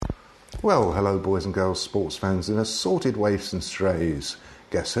Well, hello boys and girls, sports fans and assorted waifs and strays.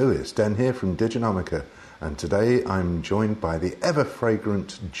 Guess who? It's Den here from Diginomica, and today I'm joined by the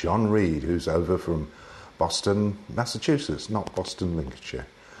ever-fragrant John Reed, who's over from Boston, Massachusetts, not Boston, Lincolnshire.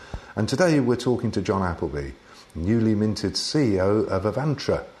 And today we're talking to John Appleby, newly minted CEO of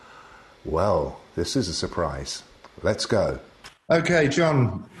Avantra. Well, this is a surprise. Let's go. Okay,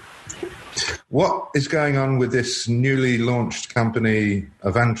 John, what is going on with this newly launched company,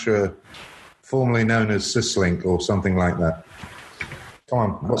 Avantra, formerly known as Syslink or something like that? Come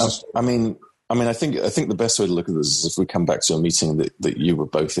on. I think the best way to look at this is if we come back to a meeting that you were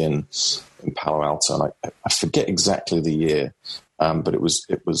both in Palo Alto, and I forget exactly the year, but it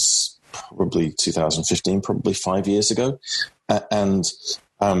was probably 2015, probably 5 years ago, and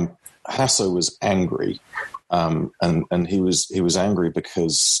Hasso was angry, and he was angry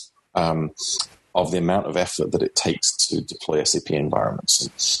because of the amount of effort that it takes to deploy SAP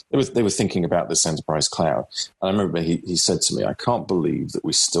environments. And they were thinking about this enterprise cloud. And I remember he said to me, I can't believe that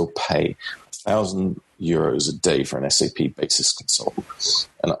we still pay €1,000 a day for an SAP basis consultant.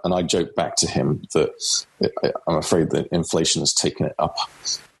 And I joked back to him that I'm afraid that inflation has taken it up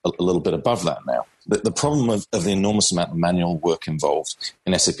a little bit above that now. The problem of the enormous amount of manual work involved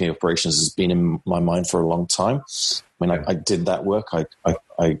in SAP operations has been in my mind for a long time. I mean, I did that work. I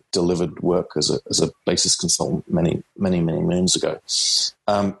delivered work as a basis consultant many moons ago.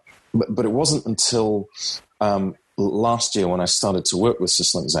 But it wasn't until last year when I started to work with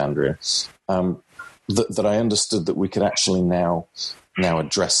Syslink Xandria that I understood that we could actually now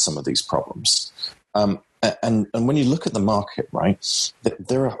address some of these problems. And when you look at the market, right,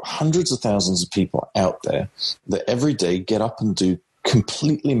 there are hundreds of thousands of people out there that every day get up and do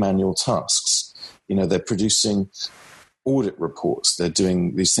completely manual tasks. You know, they're producing audit reports. They're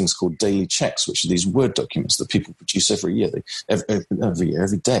doing these things called daily checks, which are these Word documents that people produce every year.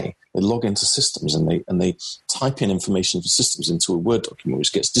 Every day, they log into systems and they type in information for systems into a Word document,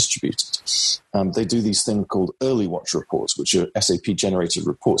 which gets distributed. They do these things called early watch reports, which are SAP-generated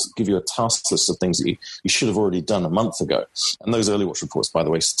reports that give you a task list of things that you should have already done a month ago. And those early watch reports, by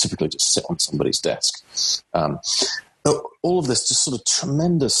the way, typically just sit on somebody's desk. All of this just sort of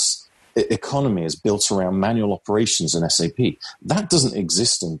tremendous economy is built around manual operations in SAP. That doesn't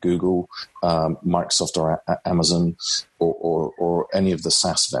exist in Google, Microsoft, or Amazon, or any of the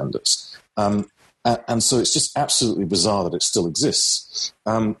SaaS vendors. And so it's just absolutely bizarre that it still exists.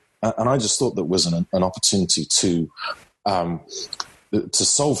 And I just thought that was an opportunity to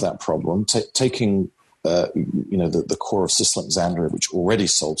solve that problem, taking the core of Syslink Xandria, which already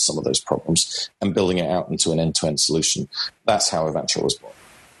solves some of those problems, and building it out into an end-to-end solution. That's how Avantra was born.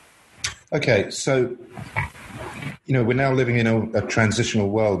 Okay, so, we're now living in a transitional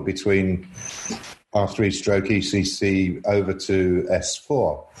world between R3/ECC over to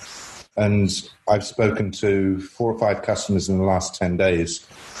S4. And I've spoken to 4 or 5 customers in the last 10 days,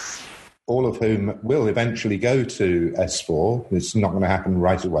 all of whom will eventually go to S4. It's not going to happen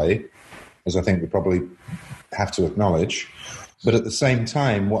right away, as I think we probably have to acknowledge. But at the same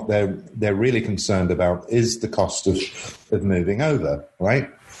time, what they're really concerned about is the cost of moving over, right?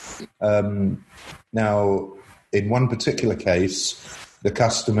 Now, in one particular case, the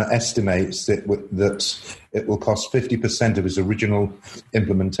customer estimates that it will cost 50% of his original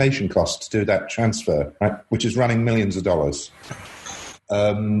implementation cost to do that transfer, right? Which is running millions of dollars.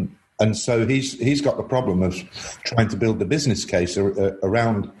 And so he's got the problem of trying to build the business case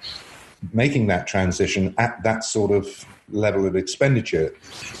around making that transition at that sort of level of expenditure.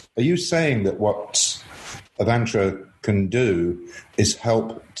 Are you saying that what Avantra can do is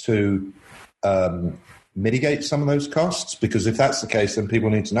help to mitigate some of those costs? Because if that's the case, then people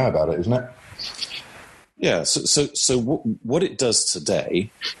need to know about it, isn't it? Yeah. So what it does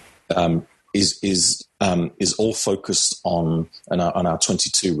today is all focused on our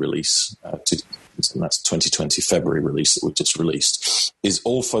 22 release. And that's 2020 February release that we just released, is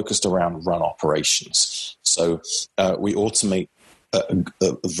all focused around run operations. So we automate a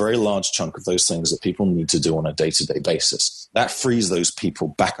very large chunk of those things that people need to do on a day-to-day basis. That frees those people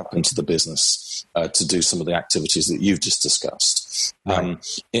back up into the business to do some of the activities that you've just discussed. Right.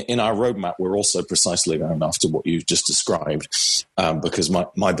 In our roadmap, we're also precisely going after what you've just described, because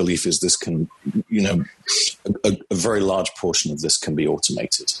my belief is this can, a very large portion of this can be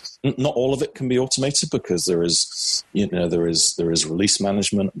automated. Not all of it can be automated, because there is release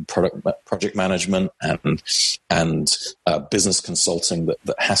management, project management, and business consulting that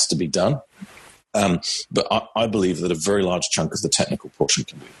has to be done. But I believe that a very large chunk of the technical portion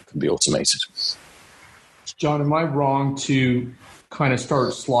can be automated. John, am I wrong to kind of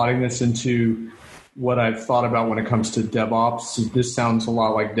start slotting this into what I've thought about when it comes to DevOps. This sounds a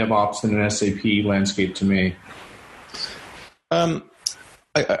lot like DevOps in an SAP landscape to me. I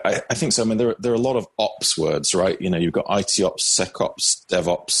think so. I mean, there are a lot of ops words, right? You've got IT ops, SecOps,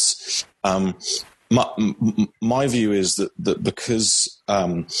 DevOps. My view is that because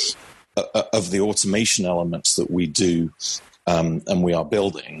of the automation elements that we do and we are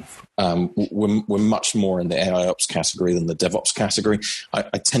building, we're much more in the AI ops category than the DevOps category.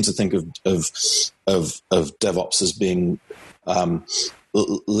 I tend to think of DevOps as being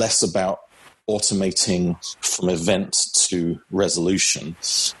less about automating from event to resolution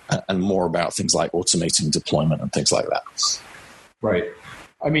and more about things like automating deployment and things like that. Right.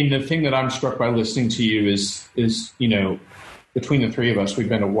 I mean, the thing that I'm struck by listening to you is between the three of us, we've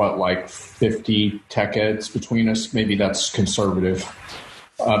been to like 50 tech eds between us. Maybe that's conservative.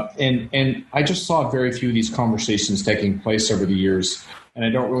 And I just saw very few of these conversations taking place over the years, and I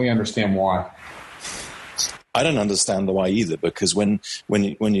don't really understand why. I don't understand the why either, because when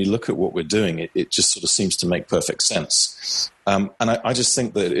you look at what we're doing, it just sort of seems to make perfect sense. And I just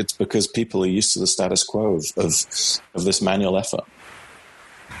think that it's because people are used to the status quo of this manual effort.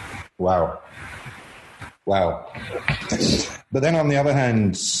 Wow. But then on the other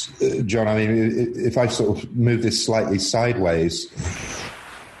hand, John, I mean, if I sort of move this slightly sideways,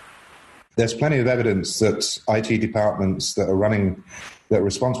 there's plenty of evidence that IT departments that are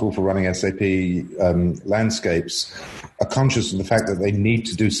responsible for running SAP landscapes are conscious of the fact that they need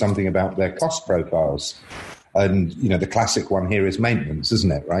to do something about their cost profiles. And, the classic one here is maintenance,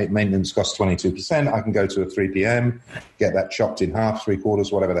 isn't it, right? Maintenance costs 22%. I can go to a 3PM, get that chopped in half, 3/4,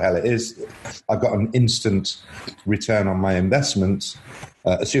 whatever the hell it is. I've got an instant return on my investment,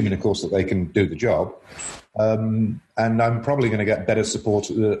 assuming, of course, that they can do the job. And I'm probably going to get better support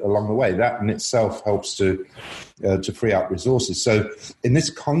along the way. That in itself helps to free up resources. So in this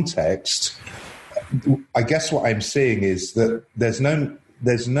context, I guess what I'm seeing is that there's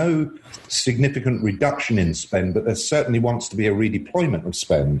no significant reduction in spend, but there certainly wants to be a redeployment of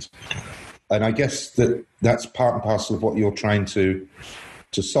spend. And I guess that's part and parcel of what you're trying to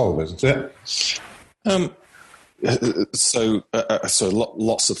solve, isn't it? So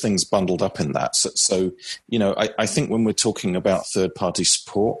lots of things bundled up in that. So I think when we're talking about third-party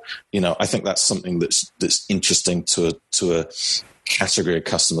support, I think that's something that's interesting to a category of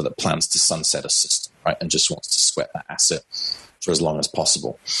customer that plans to sunset a system, right, and just wants to sweat that asset for as long as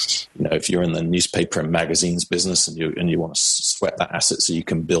possible. If you're in the newspaper and magazines business and you want to sweat that asset so you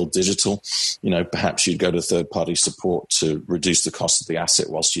can build digital, perhaps you'd go to third-party support to reduce the cost of the asset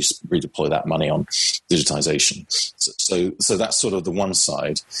whilst you redeploy that money on digitization. So that's sort of the one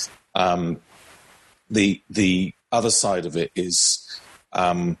side. The other side of it is,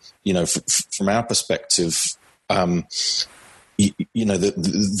 from our perspective,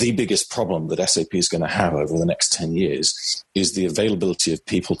 the biggest problem that SAP is going to have over the next 10 years is the availability of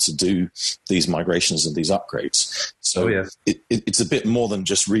people to do these migrations and these upgrades. So it's a bit more than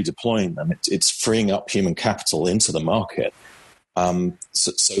just redeploying them. It's freeing up human capital into the market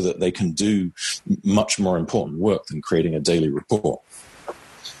so that they can do much more important work than creating a daily report.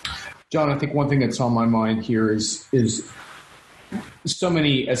 John, I think one thing that's on my mind here is so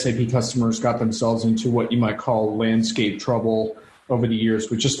many SAP customers got themselves into what you might call landscape trouble over the years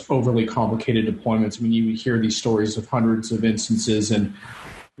with just overly complicated deployments. I mean, you hear these stories of hundreds of instances, and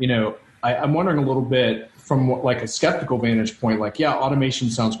I'm wondering a little bit from a skeptical vantage point, automation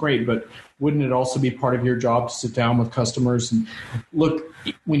sounds great, but wouldn't it also be part of your job to sit down with customers and look,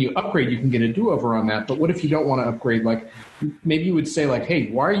 when you upgrade, you can get a do-over on that, but what if you don't want to upgrade? Maybe you would say hey,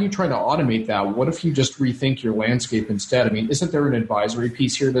 why are you trying to automate that? What if you just rethink your landscape instead? I mean, isn't there an advisory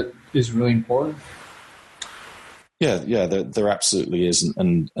piece here that is really important? Yeah, there absolutely is,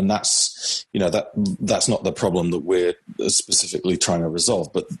 and that's that's not the problem that we're specifically trying to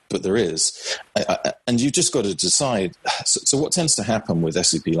resolve, but there is, and you've just got to decide. So what tends to happen with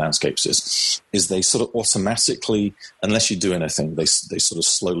SAP landscapes is they sort of automatically, unless you do anything, they sort of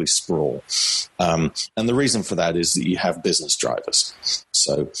slowly sprawl, and the reason for that is that you have business drivers.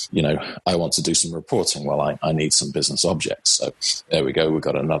 So I want to do some reporting. Well, I need some business objects. So there we go. We've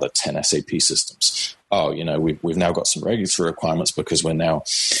got another 10 SAP systems. Oh, we've now got some regulatory requirements because we're now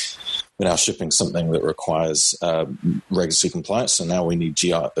shipping something that requires regulatory compliance. So now we need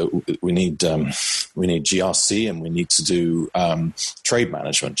GRC and we need to do trade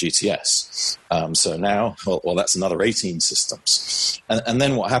management, GTS. So now, well, that's another 18 systems. And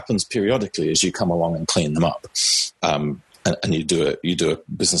then what happens periodically is you come along and clean them up. And you do a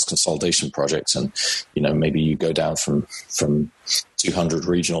business consolidation project, and maybe you go down from 200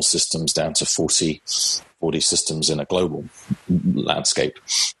 regional systems down to 40 40 systems in a global landscape,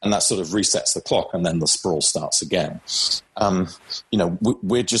 and that sort of resets the clock, and then the sprawl starts again.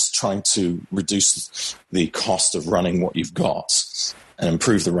 We're just trying to reduce the cost of running what you've got and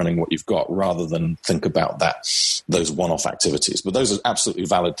improve the running what you've got, rather than think about those one-off activities. But those are absolutely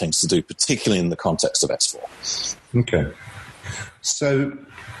valid things to do, particularly in the context of S4. Okay. So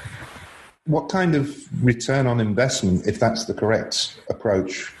what kind of return on investment, if that's the correct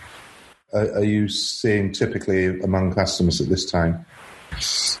approach, are you seeing typically among customers at this time?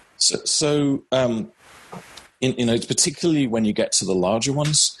 So particularly when you get to the larger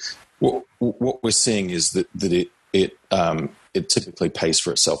ones, what we're seeing is that it typically pays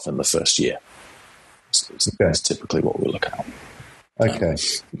for itself in the first year. That's typically what we look at. Okay.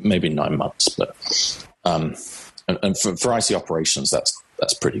 Maybe 9 months, but and for IT operations,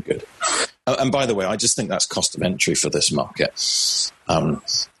 that's pretty good. And by the way, I just think that's cost of entry for this market.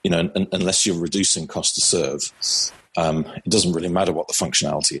 Unless you're reducing cost to serve, it doesn't really matter what the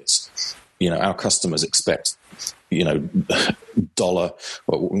functionality is. Our customers expect, dollar,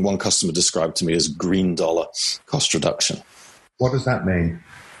 what one customer described to me as green dollar cost reduction. What does that mean?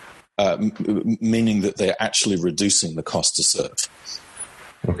 Meaning that they're actually reducing the cost to serve.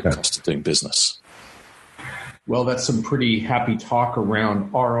 Okay. Cost of doing business. Well, that's some pretty happy talk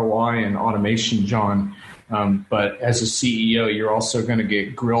around ROI and automation, John. But as a CEO, you're also going to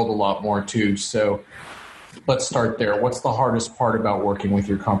get grilled a lot more too. So let's start there. What's the hardest part about working with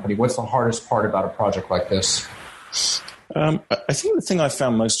your company? What's the hardest part about a project like this? I think the thing I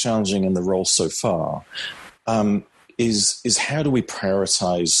found most challenging in the role so far is how do we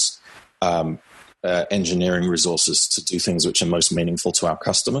prioritize engineering resources to do things which are most meaningful to our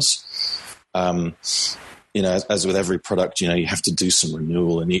customers. As with every product, you have to do some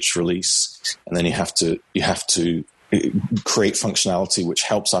renewal in each release, and then you have to create functionality which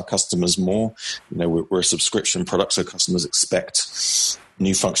helps our customers more. We're a subscription product, so customers expect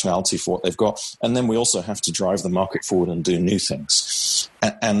new functionality for what they've got, and then we also have to drive the market forward and do new things,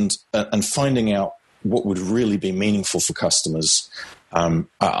 and finding out what would really be meaningful for customers.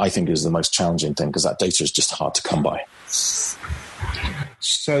 I think is the most challenging thing, because that data is just hard to come by.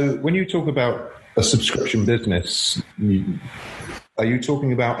 So when you talk about a subscription business, are you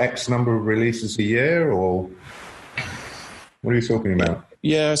talking about X number of releases a year, or what are you talking about?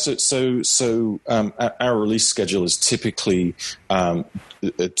 Yeah, so our release schedule is typically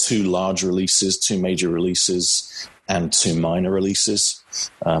 2 large releases, 2 major releases, and 2 minor releases.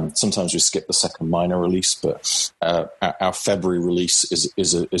 Sometimes we skip the second minor release, but our February release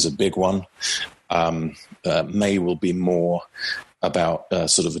is a big one. May will be more about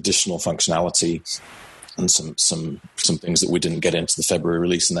sort of additional functionality and some things that we didn't get into the February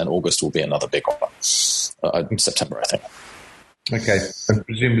release, and then August will be another big one. September, I think. Okay, and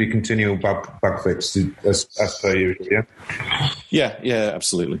presumably continual bug fix as per usual, yeah? Yeah,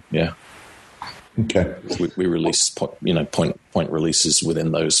 absolutely, yeah. Okay. We release point releases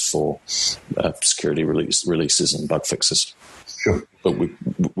within those for security releases and bug fixes. Sure. But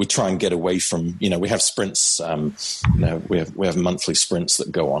we try and get away from, we have sprints, we have monthly sprints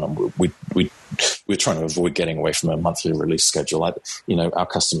that go on, and we're trying to avoid getting away from a monthly release schedule. Our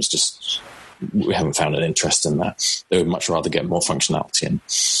customers we haven't found an interest in that. They would much rather get more functionality and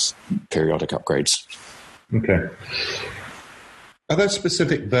periodic upgrades. Okay. Are there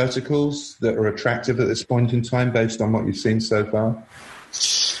specific verticals that are attractive at this point in time based on what you've seen so far?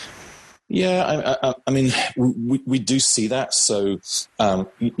 Yeah, I mean, we do see that. So,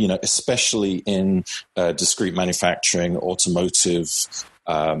 especially in discrete manufacturing, automotive,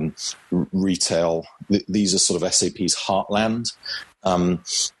 retail, these are sort of SAP's heartland.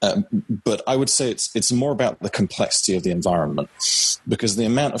 But I would say it's more about the complexity of the environment, because the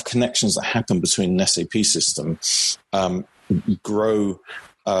amount of connections that happen between an SAP system grow.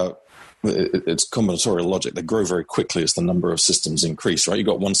 It's combinatorial logic. They grow very quickly as the number of systems increase, right? You've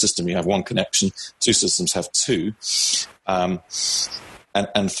got one system, you have one connection, 2 systems have 2,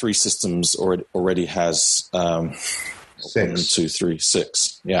 and 3 systems already has 6. 1, 2, 3,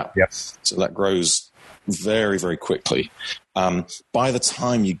 6. Yeah. Yep. So that grows very, very quickly. By the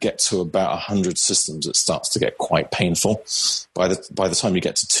time you get to about 100 systems, it starts to get quite painful. By the time you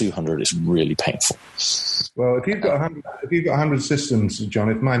get to 200, it's really painful. Well, if you've got 100 systems, John,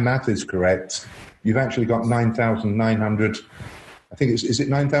 if my math is correct, you've actually got 9,900. I think is it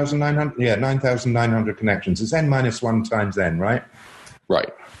 9,900? Yeah, 9,900 connections. It's n minus 1 times n, right?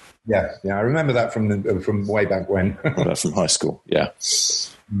 Right. Yeah. I remember that from way back when. From high school. Yeah.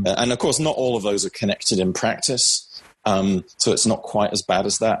 And of course, not all of those are connected in practice, so it's not quite as bad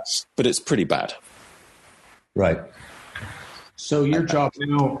as that, but it's pretty bad. Right. So your job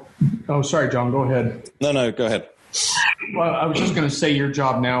now, oh, sorry, John, go ahead. No, go ahead. Well, I was just going to say your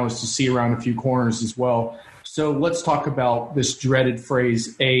job now is to see around a few corners as well. So let's talk about this dreaded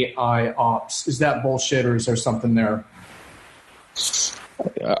phrase, AI ops. Is that bullshit or is there something there?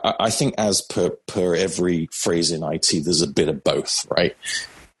 I think as per every phrase in IT, there's a bit of both, right?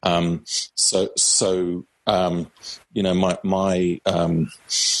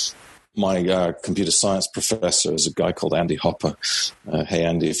 My computer science professor is a guy called Andy Hopper. Hey,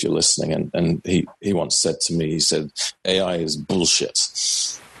 Andy, if you're listening. And he once said to me, he said, AI is bullshit.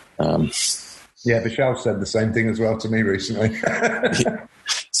 Yeah, Vishal said the same thing as well to me recently.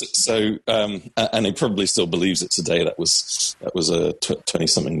 And he probably still believes it today. That was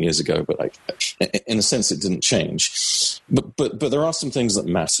 20-something years ago, but in a sense, it didn't change. But there are some things that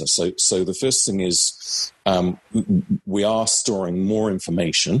matter. So the first thing is we are storing more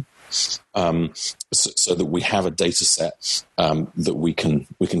information, so that we have a data set that we can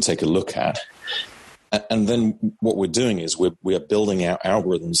take a look at. And then what we're doing is we are building out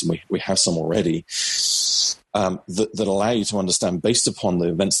algorithms, and we have some already, that allow you to understand, based upon the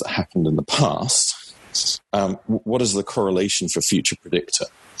events that happened in the past, what is the correlation for future predictor?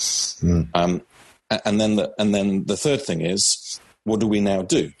 And then the third thing is, what do we now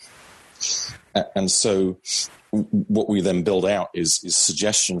do? And so what we then build out is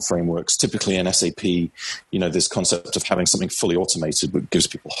suggestion frameworks. Typically in SAP, this concept of having something fully automated gives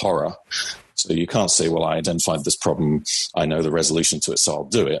people horror. So you can't say, well, I identified this problem, I know the resolution to it, so I'll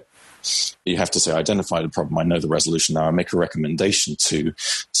do it. You have to say, I identified a problem, I know the resolution, now I make a recommendation to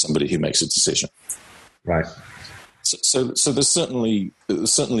somebody who makes a decision. Right. So there's certainly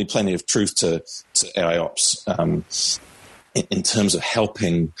plenty of truth to AI ops in terms of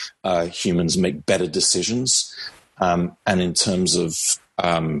helping humans make better decisions, and in terms of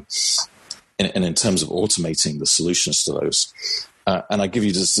automating the solutions to those. And I give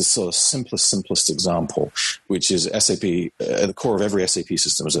you just this sort of simplest example, which is SAP. At the core of every SAP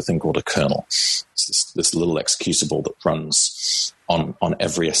system is a thing called a kernel. It's this little executable that runs on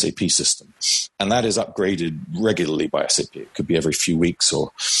every SAP system, and that is upgraded regularly by SAP. It could be every few weeks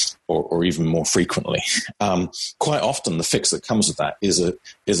or even more frequently. Quite often, the fix that comes with that is a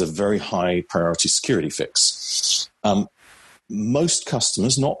very high priority security fix. Most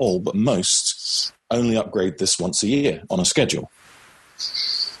customers, not all, but most, only upgrade this once a year on a schedule.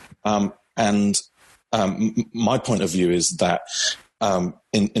 My point of view is that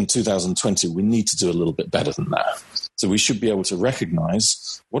in 2020, we need to do a little bit better than that. So we should be able to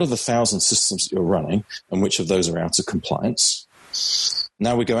recognize what are the 1,000 systems that you're running and which of those are out of compliance.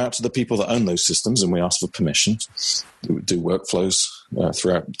 Now we go out to the people that own those systems and we ask for permission. We do workflows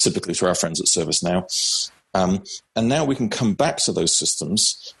typically through our friends at ServiceNow. And now we can come back to those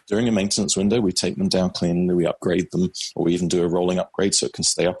systems during a maintenance window. We take them down cleanly, we upgrade them, or we even do a rolling upgrade so it can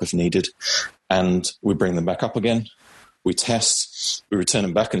stay up if needed. And we bring them back up again. We test, we return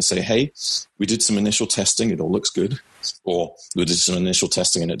them back and say, hey, we did some initial testing, it all looks good. Or we did some initial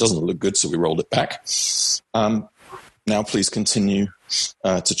testing and it doesn't look good, so we rolled it back. Now please continue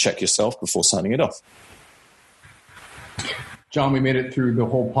to check yourself before signing it off. John, we made it through the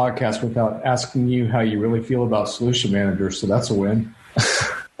whole podcast without asking you how you really feel about solution managers, so that's a win.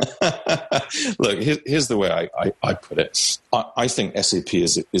 Look, here's the way I put it. I think SAP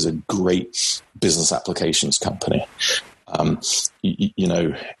is a great business applications company. If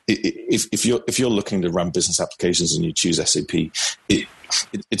you're looking to run business applications and you choose SAP,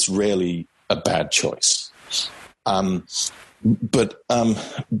 it's rarely a bad choice. But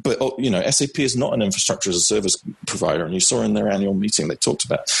SAP is not an infrastructure as a service provider, and you saw in their annual meeting they talked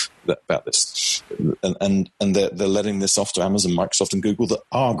about this, and they're letting this off to Amazon, Microsoft, and Google that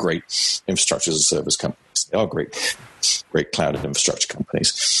are great infrastructure as a service companies. They are great cloud infrastructure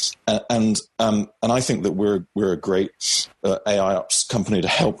companies, and I think that we're a great AI ops company to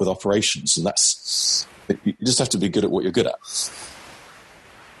help with operations, and that's you just have to be good at what you're good at.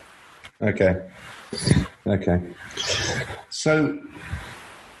 Okay. So,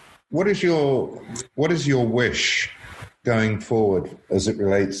 what is your wish going forward as it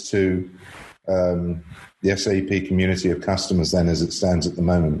relates to the SAP community of customers then, as it stands at the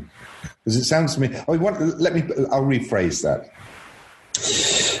moment? Because it sounds to me. I'll rephrase that.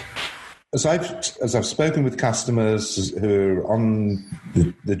 As I've spoken with customers who are on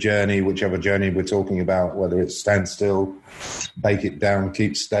the journey, whichever journey we're talking about, whether it's stand still, bake it down,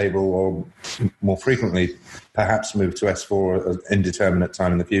 keep stable, or more frequently, perhaps move to S4 at an indeterminate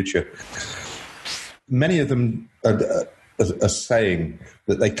time in the future, many of them are saying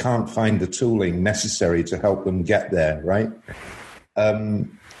that they can't find the tooling necessary to help them get there, right?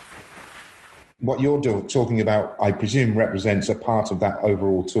 what you're talking about, I presume, represents a part of that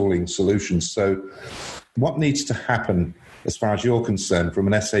overall tooling solution. So what needs to happen, as far as you're concerned,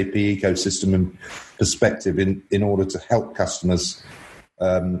 from an SAP ecosystem and perspective in order to help customers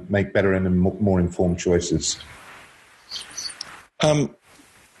make better and more informed choices? The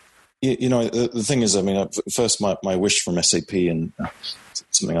thing is, I mean, first, my wish from SAP, and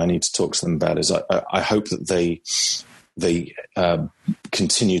something I need to talk to them about, is I hope that they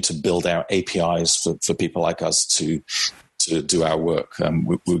continue to build out APIs for people like us to do our work.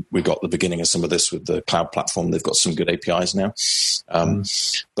 We got the beginning of some of this with the cloud platform. They've got some good APIs now.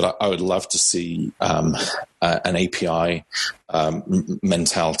 But I would love to see an API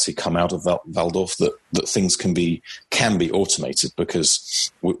mentality come out of Waldorf that things can be automated,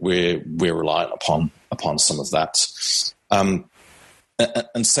 because we're reliant upon some of that. And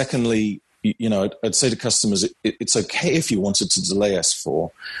secondly, I'd say to customers, it's okay if you wanted to delay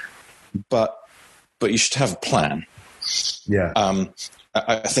S4, but you should have a plan. Yeah.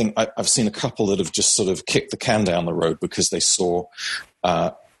 I think I've seen a couple that have just sort of kicked the can down the road because they saw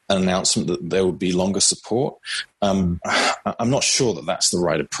an announcement that there would be longer support. I'm not sure that that's the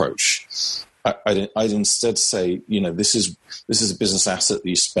right approach. I'd instead say, this is a business asset that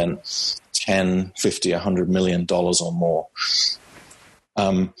you spent 10, 50, $100 million or more.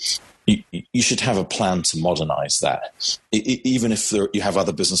 You should have a plan to modernize that, even if you have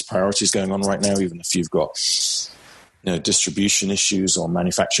other business priorities going on right now, even if you've got distribution issues or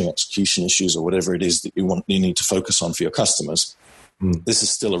manufacturing execution issues or whatever it is that you need to focus on for your customers. This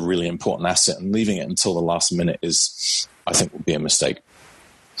is still a really important asset, and leaving it until the last minute I think, would be a mistake.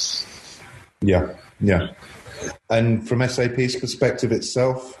 Yeah. And from SAP's perspective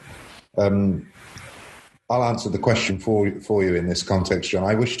itself, I'll answer the question for you in this context, John.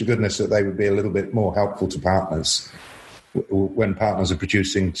 I wish to goodness that they would be a little bit more helpful to partners when partners are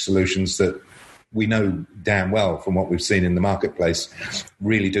producing solutions that we know damn well from what we've seen in the marketplace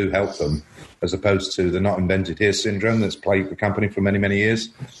really do help them, as opposed to the not invented here syndrome that's plagued the company for many, many years.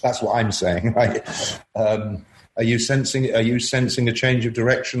 That's what I'm saying, right? Are you sensing a change of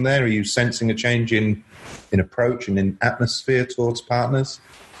direction there? Are you sensing a change in approach and in atmosphere towards partners?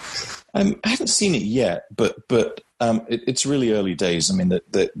 I haven't seen it yet, but it's really early days. I mean,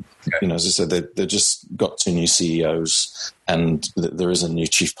 as I said, they just got 2 new CEOs, and there is a new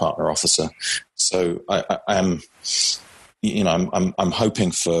chief partner officer. So I'm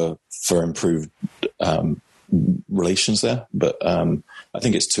hoping for improved relations there, but I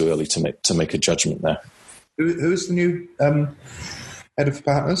think it's too early to make a judgment there. Who's the new head of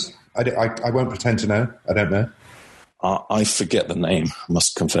partners? I won't pretend to know. I don't know. I forget the name, I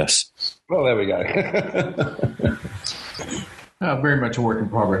must confess. Well, there we go. Very much a work in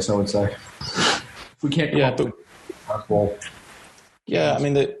progress, I would say. If we can't come up with possible. Yeah, I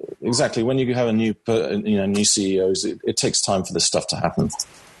mean, exactly. When you have new CEOs, it takes time for this stuff to happen.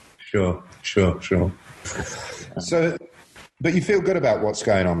 Sure. So, but you feel good about what's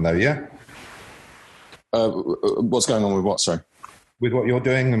going on, though, yeah? What's going on with what? Sorry. With what you're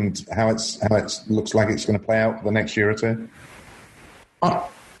doing and how it looks like it's going to play out for the next year or two?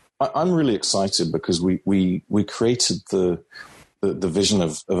 I'm really excited because we created the vision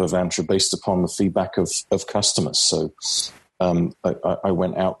of Avantra based upon the feedback of customers. So I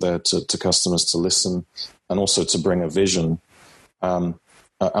went out there to customers to listen and also to bring a vision. And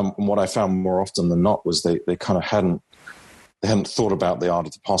what I found more often than not was they kind of hadn't thought about the art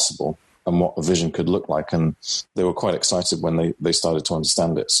of the possible and what a vision could look like, and they were quite excited when they started to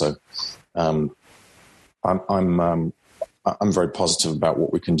understand it. So I'm very positive about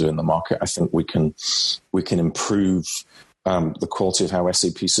what we can do in the market. I think we can improve the quality of how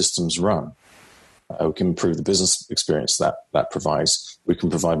SAP systems run. We can improve the business experience that provides. We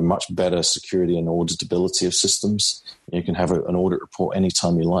can provide much better security and auditability of systems. You can have an audit report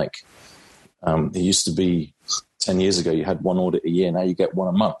anytime you like. It used to be 10 years ago you had one audit a year. Now you get one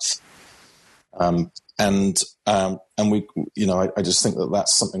a month. And we, I just think that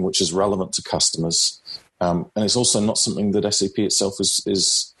that's something which is relevant to customers. And it's also not something that SAP itself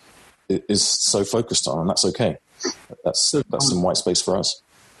is so focused on, and that's okay. That's some white space for us.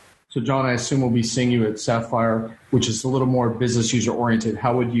 So, John, I assume we'll be seeing you at Sapphire, which is a little more business user oriented.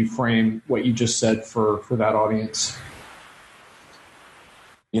 How would you frame what you just said for that audience?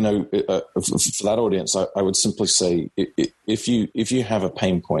 For that audience, I would simply say if you have a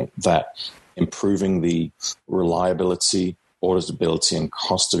pain point that improving the reliability, auditability, and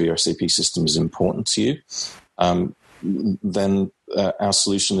cost of your SAP system is important to you, then our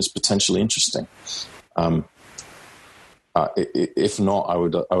solution is potentially interesting. If not,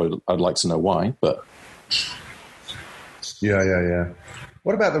 I'd like to know why. But yeah.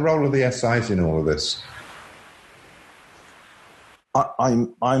 What about the role of the SIs in all of this?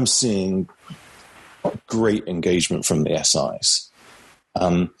 I'm seeing great engagement from the SIs,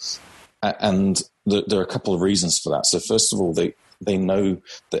 and there are a couple of reasons for that. So first of all, they know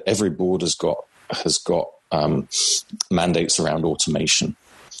that every board has got mandates around automation.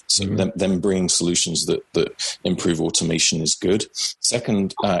 So them bringing solutions that improve automation is good.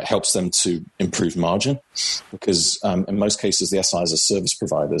 Second, it helps them to improve margin because in most cases the SIs are service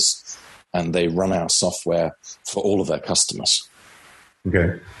providers and they run our software for all of their customers.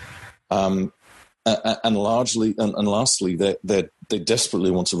 Okay. And lastly, they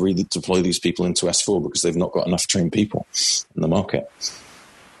desperately want to redeploy these people into S4 because they've not got enough trained people in the market.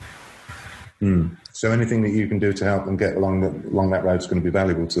 So anything that you can do to help them get along that road is going to be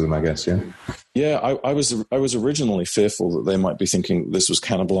valuable to them, I guess. Yeah. Yeah, I was originally fearful that they might be thinking this was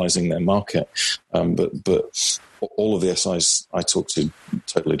cannibalizing their market, but all of the SIs I talk to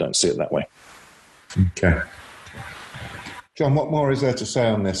totally don't see it that way. Okay. John, what more is there to say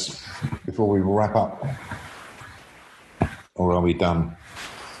on this before we wrap up? Or are we done?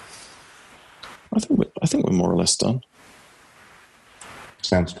 I think we're more or less done.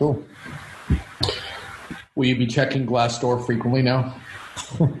 Sounds cool. Will you be checking Glassdoor frequently now?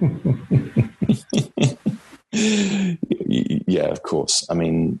 Yeah, of course. I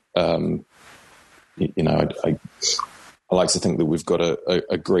mean, I like to think that we've got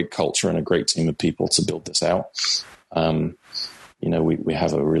a great culture and a great team of people to build this out. We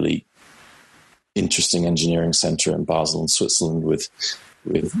have a really interesting engineering center in Basel in Switzerland with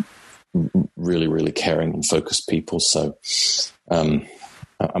really, really caring and focused people. So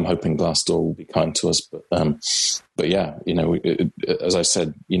I'm hoping Glassdoor will be kind to us. But yeah, as I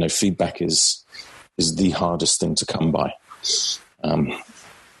said, feedback is the hardest thing to come by.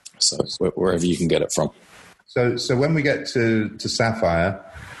 So wherever you can get it from. So when we get to Sapphire,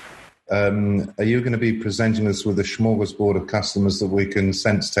 are you going to be presenting us with a smorgasbord of customers that we can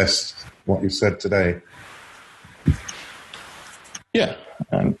sense test what you said today? Yeah,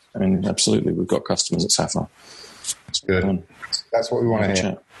 I mean, absolutely. We've got customers at Sapphire. That's good. That's what we want to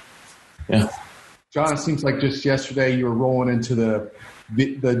hear. Yeah. John, it seems like just yesterday you were rolling into the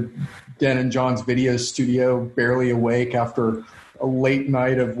Den and John's video studio, barely awake after a late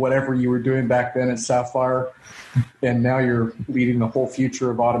night of whatever you were doing back then at Sapphire, and now you're leading the whole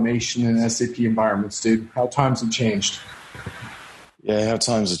future of automation in SAP environments, dude. How times have changed. Yeah, how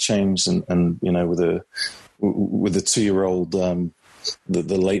times have changed, and with a 2-year-old, the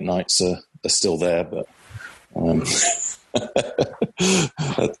late nights are still there, but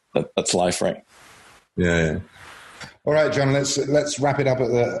that's life, right? Yeah. All right, John. Let's wrap it up at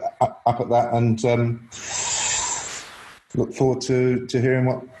that, and look forward to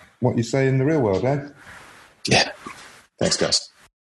hearing what you say in the real world, eh? Yeah. Thanks, guys.